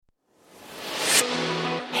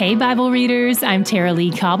Hey, Bible readers, I'm Tara Lee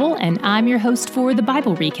Cobble, and I'm your host for the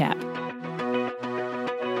Bible Recap.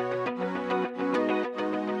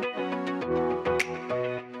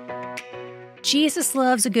 Jesus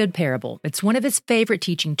loves a good parable. It's one of his favorite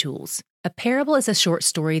teaching tools. A parable is a short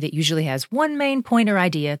story that usually has one main point or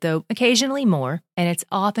idea, though occasionally more, and it's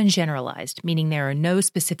often generalized, meaning there are no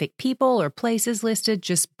specific people or places listed,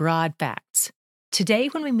 just broad facts. Today,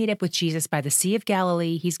 when we meet up with Jesus by the Sea of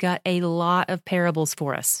Galilee, he's got a lot of parables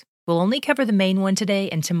for us. We'll only cover the main one today,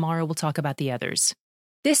 and tomorrow we'll talk about the others.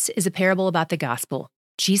 This is a parable about the gospel.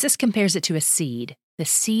 Jesus compares it to a seed. The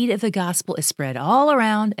seed of the gospel is spread all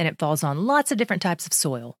around, and it falls on lots of different types of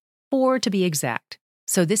soil, 4 to be exact.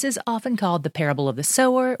 So this is often called the parable of the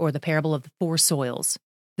sower or the parable of the 4 soils.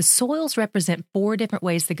 The soils represent 4 different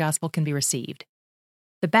ways the gospel can be received.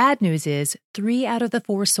 The bad news is 3 out of the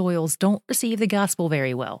 4 soils don't receive the gospel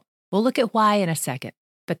very well. We'll look at why in a second.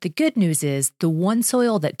 But the good news is the one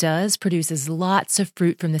soil that does produces lots of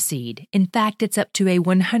fruit from the seed. In fact, it's up to a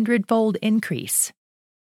 100-fold increase.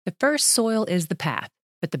 The first soil is the path,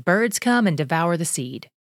 but the birds come and devour the seed.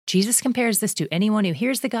 Jesus compares this to anyone who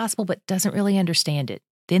hears the gospel but doesn't really understand it.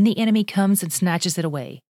 Then the enemy comes and snatches it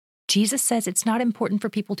away. Jesus says it's not important for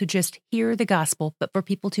people to just hear the gospel, but for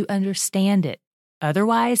people to understand it.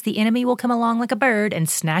 Otherwise, the enemy will come along like a bird and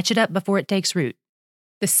snatch it up before it takes root.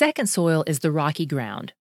 The second soil is the rocky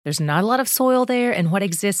ground. There's not a lot of soil there, and what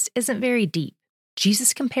exists isn't very deep.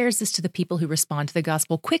 Jesus compares this to the people who respond to the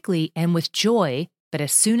gospel quickly and with joy, but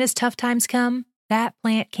as soon as tough times come, that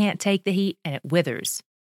plant can't take the heat and it withers.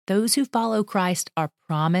 Those who follow Christ are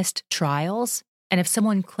promised trials, and if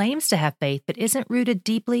someone claims to have faith but isn't rooted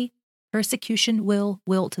deeply, persecution will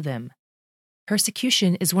wilt them.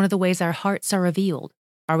 Persecution is one of the ways our hearts are revealed.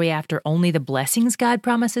 Are we after only the blessings God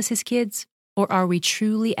promises his kids, or are we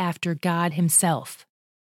truly after God himself?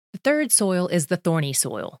 The third soil is the thorny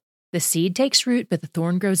soil. The seed takes root, but the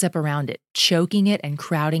thorn grows up around it, choking it and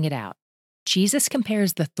crowding it out. Jesus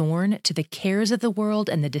compares the thorn to the cares of the world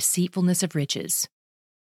and the deceitfulness of riches.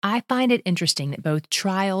 I find it interesting that both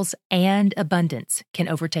trials and abundance can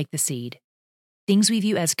overtake the seed. Things we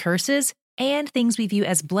view as curses and things we view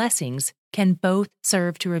as blessings can both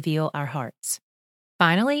serve to reveal our hearts.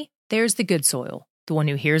 Finally, there's the good soil, the one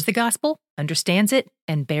who hears the gospel, understands it,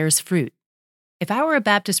 and bears fruit. If I were a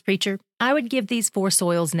Baptist preacher, I would give these 4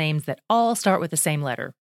 soils names that all start with the same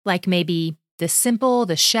letter, like maybe the simple,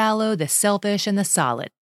 the shallow, the selfish, and the solid.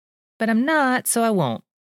 But I'm not, so I won't.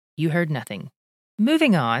 You heard nothing.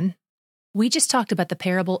 Moving on, we just talked about the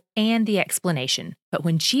parable and the explanation, but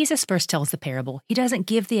when Jesus first tells the parable, he doesn't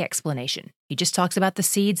give the explanation. He just talks about the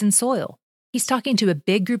seeds and soil. He's talking to a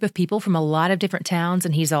big group of people from a lot of different towns,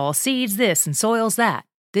 and he's all seeds this and soils that.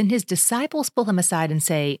 Then his disciples pull him aside and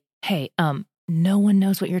say, hey, no one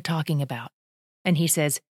knows what you're talking about. And he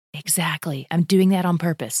says, exactly, I'm doing that on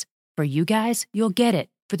purpose. For you guys, you'll get it.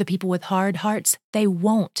 For the people with hard hearts, they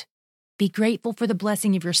won't. Be grateful for the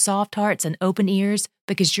blessing of your soft hearts and open ears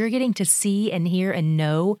because you're getting to see and hear and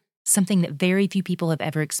know something that very few people have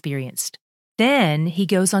ever experienced. Then he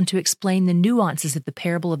goes on to explain the nuances of the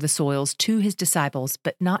parable of the soils to his disciples,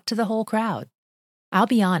 but not to the whole crowd. I'll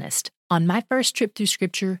be honest, on my first trip through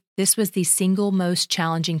Scripture, this was the single most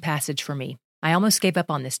challenging passage for me. I almost gave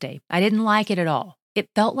up on this day. I didn't like it at all. It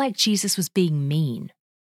felt like Jesus was being mean.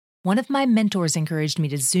 One of my mentors encouraged me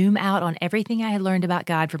to zoom out on everything I had learned about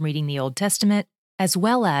God from reading the Old Testament, as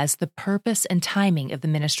well as the purpose and timing of the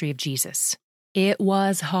ministry of Jesus. It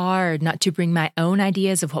was hard not to bring my own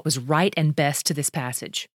ideas of what was right and best to this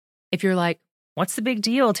passage. If you're like, what's the big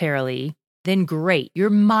deal, Tara Lee? Then great,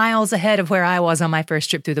 you're miles ahead of where I was on my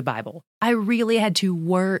first trip through the Bible. I really had to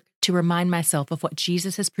work to remind myself of what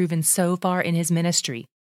Jesus has proven so far in his ministry.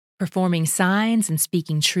 Performing signs and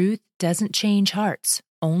speaking truth doesn't change hearts.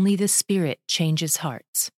 Only the Spirit changes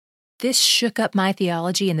hearts. This shook up my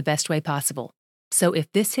theology in the best way possible. So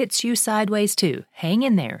if this hits you sideways too, hang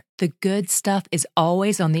in there. The good stuff is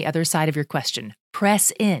always on the other side of your question.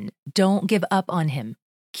 Press in. Don't give up on him.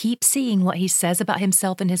 Keep seeing what he says about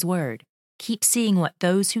himself in his word. Keep seeing what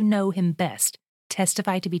those who know him best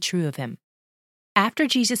testify to be true of him. After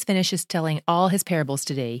Jesus finishes telling all his parables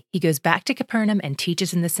today, he goes back to Capernaum and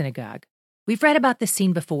teaches in the synagogue. We've read about this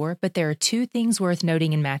scene before, but there are 2 things worth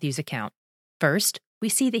noting in Matthew's account. First, we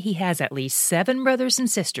see that he has at least 7 brothers and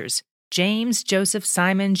sisters, James, Joseph,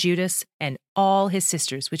 Simon, Judas, and all his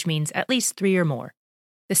sisters, which means at least 3 or more.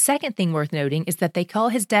 The second thing worth noting is that they call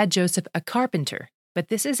his dad Joseph a carpenter, but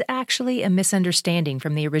this is actually a misunderstanding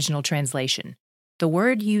from the original translation. The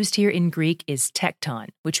word used here in Greek is tekton,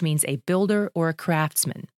 which means a builder or a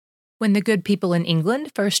craftsman. When the good people in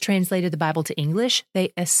England first translated the Bible to English,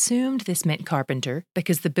 they assumed this meant carpenter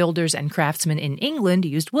because the builders and craftsmen in England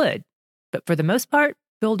used wood. But for the most part,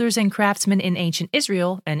 builders and craftsmen in ancient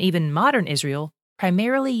Israel, and even modern Israel,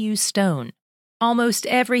 primarily use stone. Almost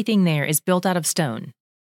everything there is built out of stone.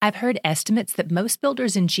 I've heard estimates that most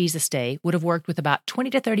builders in Jesus' day would have worked with about 20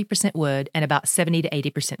 to 30% wood and about 70 to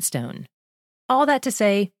 80% stone. All that to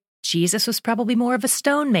say, Jesus was probably more of a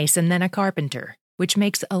stonemason than a carpenter, which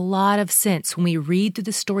makes a lot of sense when we read through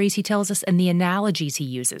the stories he tells us and the analogies he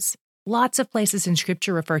uses. Lots of places in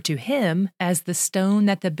Scripture refer to him as the stone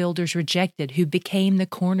that the builders rejected, who became the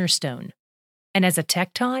cornerstone. And as a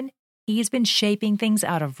tecton, he has been shaping things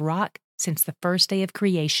out of rock since the first day of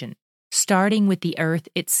creation, starting with the earth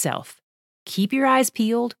itself. Keep your eyes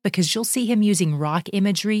peeled because you'll see him using rock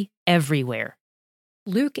imagery everywhere.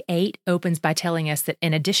 Luke 8 opens by telling us that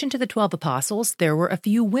in addition to the 12 apostles, there were a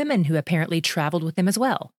few women who apparently traveled with him as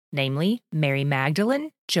well, namely Mary Magdalene,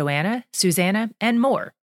 Joanna, Susanna, and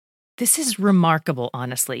more. This is remarkable,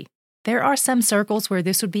 honestly. There are some circles where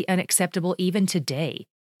this would be unacceptable even today.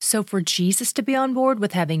 So for Jesus to be on board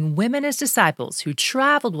with having women as disciples who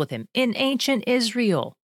traveled with him in ancient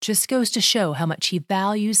Israel just goes to show how much he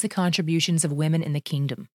values the contributions of women in the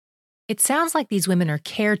kingdom. It sounds like these women are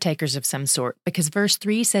caretakers of some sort because verse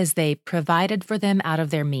 3 says they provided for them out of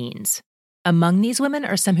their means. Among these women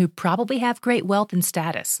are some who probably have great wealth and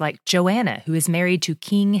status, like Joanna, who is married to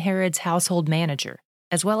King Herod's household manager,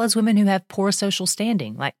 as well as women who have poor social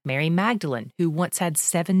standing, like Mary Magdalene, who once had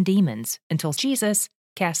 7 demons until Jesus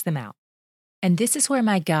cast them out. And this is where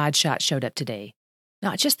my God shot showed up today.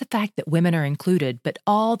 Not just the fact that women are included, but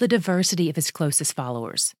all the diversity of his closest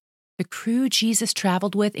followers. The crew Jesus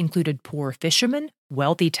traveled with included poor fishermen,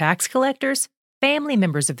 wealthy tax collectors, family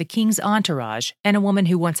members of the king's entourage, and a woman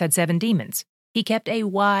who once had 7 demons. He kept a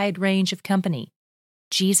wide range of company.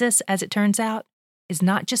 Jesus, as it turns out, is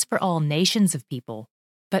not just for all nations of people,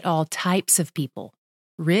 but all types of people,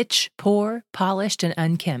 rich, poor, polished, and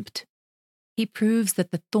unkempt. He proves that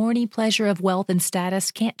the thorny pleasure of wealth and status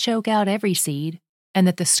can't choke out every seed, and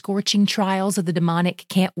that the scorching trials of the demonic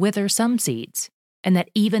can't wither some seeds. And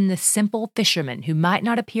that even the simple fishermen who might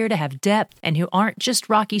not appear to have depth and who aren't just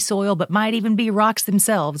rocky soil but might even be rocks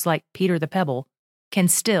themselves, like Peter the Pebble, can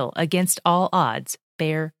still, against all odds,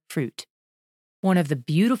 bear fruit. One of the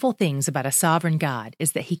beautiful things about a sovereign God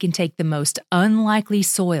is that he can take the most unlikely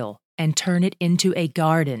soil and turn it into a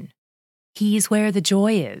garden. He's where the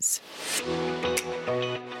joy is.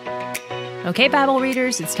 Okay, Bible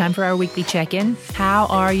readers, it's time for our weekly check-in. How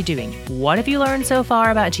are you doing? What have you learned so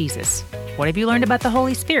far about Jesus? What have you learned about the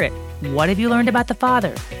Holy Spirit? What have you learned about the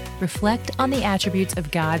Father? Reflect on the attributes of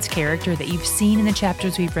God's character that you've seen in the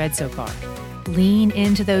chapters we've read so far. Lean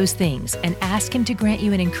into those things and ask him to grant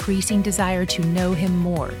you an increasing desire to know him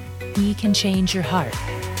more. He can change your heart.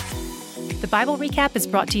 The Bible Recap is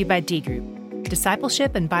brought to you by D Group,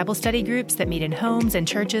 discipleship and Bible study groups that meet in homes and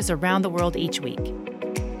churches around the world each week.